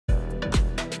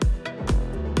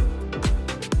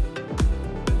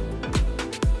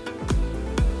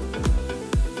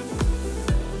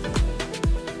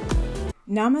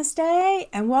Namaste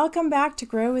and welcome back to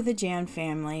Grow with the J.A.N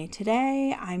family.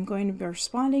 Today I'm going to be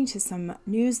responding to some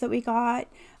news that we got.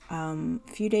 A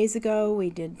few days ago we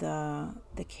did the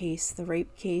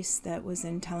rape case that was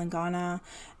in Telangana,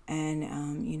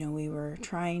 and we were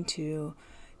trying to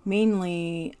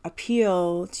mainly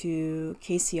appeal to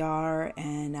KCR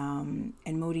and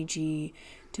Modi ji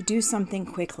to do something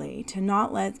quickly, to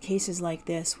not let cases like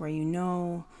this where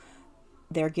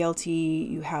they're guilty,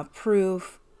 you have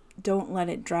proof. Don't let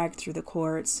it drag through the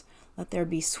courts. Let there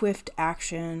be swift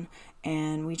action.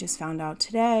 And we just found out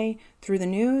today through the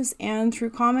news and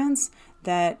through comments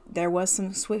that there was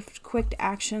some swift, quick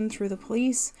action through the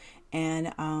police, and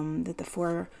that the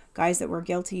 4 guys that were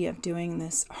guilty of doing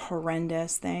this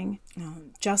horrendous thing,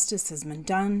 justice has been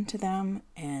done to them.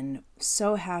 And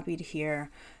so happy to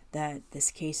hear that this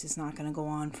case is not going to go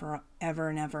on forever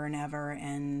and ever and ever,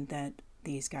 and that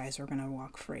these guys are going to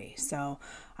walk free. So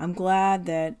I'm glad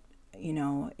that,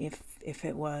 if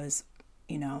it was,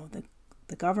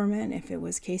 the government, if it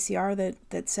was KCR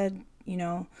that said,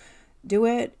 do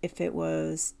it, if it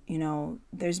was,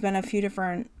 there's been a few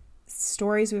different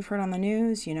stories we've heard on the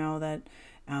news, that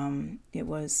it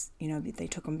was, they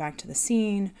took them back to the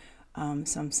scene.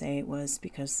 Some say it was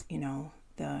because,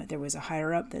 there was a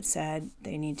higher up that said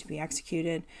they need to be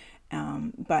executed.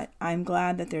 But I'm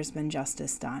glad that there's been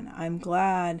justice done. I'm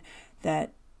glad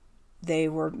that they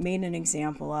were made an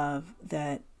example of,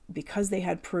 that because they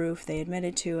had proof, they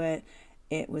admitted to it.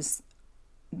 It was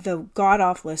the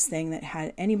god-awfulest thing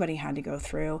that anybody had to go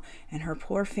through, and her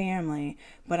poor family.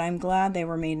 But I'm glad they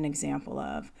were made an example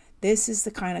of. This is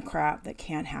the kind of crap that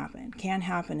can't happen. Can't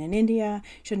happen in India,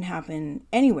 shouldn't happen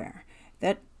anywhere.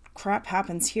 That crap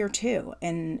happens here too.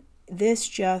 And this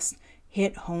just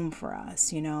hit home for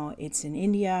us. It's in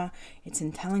India, it's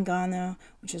in Telangana,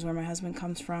 which is where my husband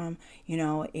comes from.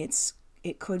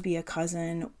 It could be a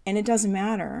cousin, and it doesn't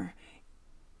matter.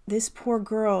 This poor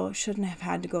girl shouldn't have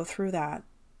had to go through that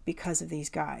because of these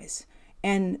guys.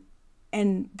 And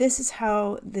this is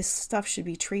how this stuff should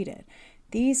be treated.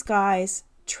 These guys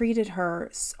treated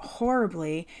her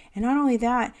horribly, and not only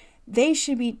that, they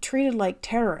should be treated like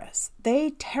terrorists.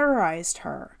 They terrorized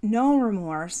her, no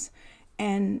remorse,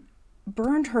 and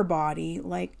burned her body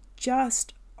like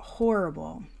just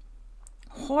horrible.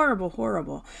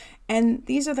 And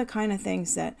these are the kind of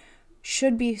things that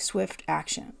should be swift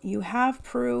action. You have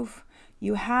proof,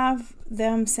 you have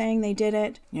them saying they did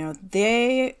it,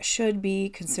 they should be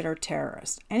considered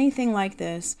terrorists. Anything like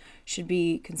this should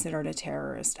be considered a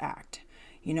terrorist act.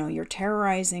 You're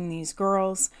terrorizing these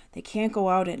girls, they can't go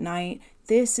out at night.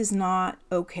 This is not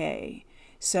okay.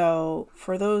 So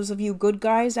for those of you good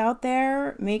guys out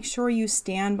there, make sure you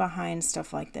stand behind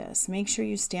stuff like this. Make sure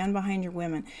you stand behind your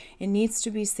women. It needs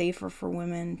to be safer for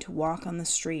women to walk on the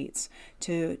streets,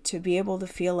 to be able to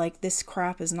feel like this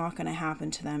crap is not going to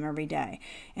happen to them every day.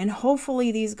 And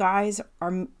hopefully these guys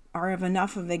are of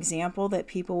enough of example that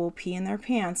people will pee in their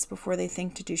pants before they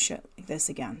think to do shit like this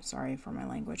again. Sorry for my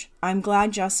language. I'm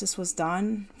glad justice was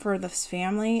done for this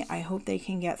family. I hope they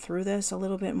can get through this a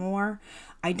little bit more.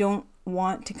 I don't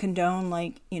want to condone,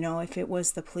 if it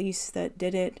was the police that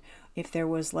did it, if there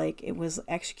was it was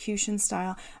execution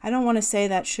style. I don't want to say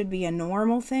that should be a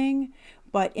normal thing,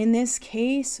 but in this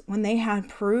case, when they had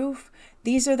proof,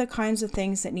 these are the kinds of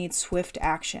things that need swift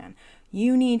action.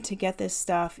 You need to get this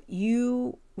stuff.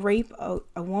 You rape a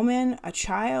woman, a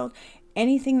child,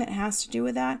 anything that has to do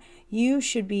with that, you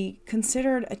should be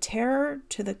considered a terror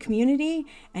to the community,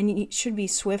 and it should be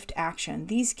swift action.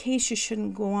 These cases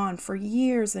shouldn't go on for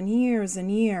years and years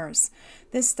and years.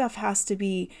 This stuff has to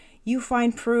be, you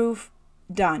find proof,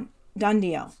 done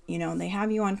deal. They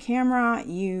have you on camera,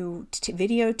 you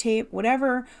videotape,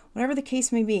 whatever the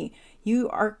case may be. You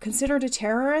are considered a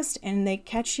terrorist, and they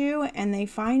catch you and they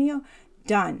fine you,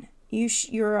 done.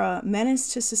 You're a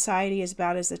menace to society as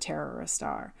bad as the terrorists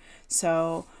are.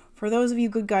 So for those of you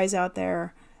good guys out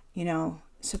there,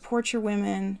 support your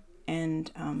women and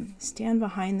stand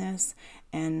behind this.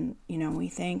 And, we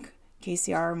thank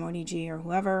KCR, Modi ji, or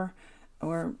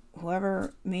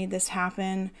whoever made this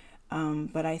happen.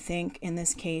 But I think in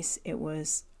this case, it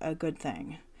was a good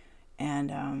thing.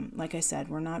 And like I said,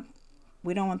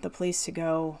 we don't want the police to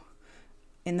go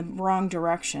in the wrong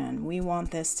direction. We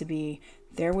want this to be,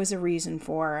 there was a reason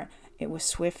for it. It was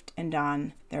swift and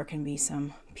done. There can be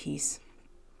some peace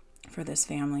for this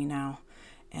family now.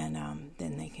 And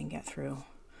then they can get through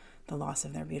the loss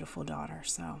of their beautiful daughter.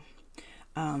 So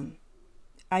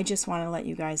I just want to let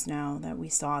you guys know that we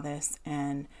saw this,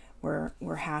 and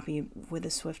we're happy with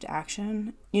the swift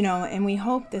action, and we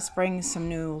hope this brings some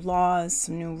new laws,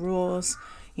 some new rules,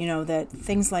 that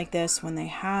things like this, when they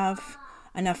have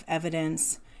enough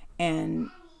evidence And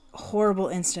horrible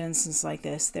instances like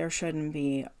this, there shouldn't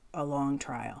be a long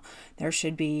trial. There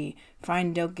should be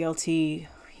find out guilty,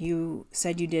 you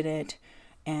said you did it,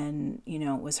 and you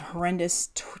know it was a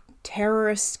horrendous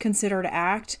terrorist considered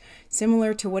act,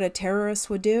 similar to what a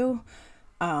terrorist would do.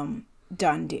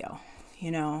 Done deal.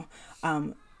 You know,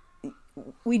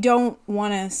 we don't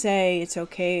want to say it's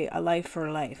okay, a life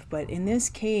for life, but in this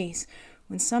case,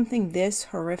 when something this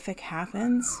horrific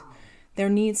happens, there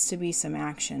needs to be some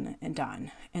action and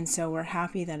done. And so we're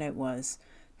happy that it was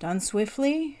done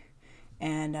swiftly.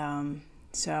 And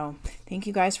so thank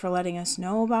you guys for letting us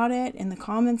know about it in the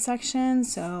comment section.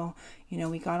 So, you know,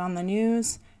 we got on the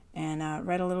news and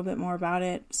read a little bit more about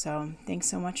it. So thanks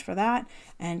so much for that.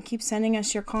 And keep sending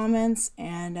us your comments.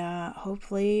 And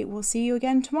hopefully we'll see you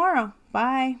again tomorrow.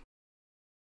 Bye.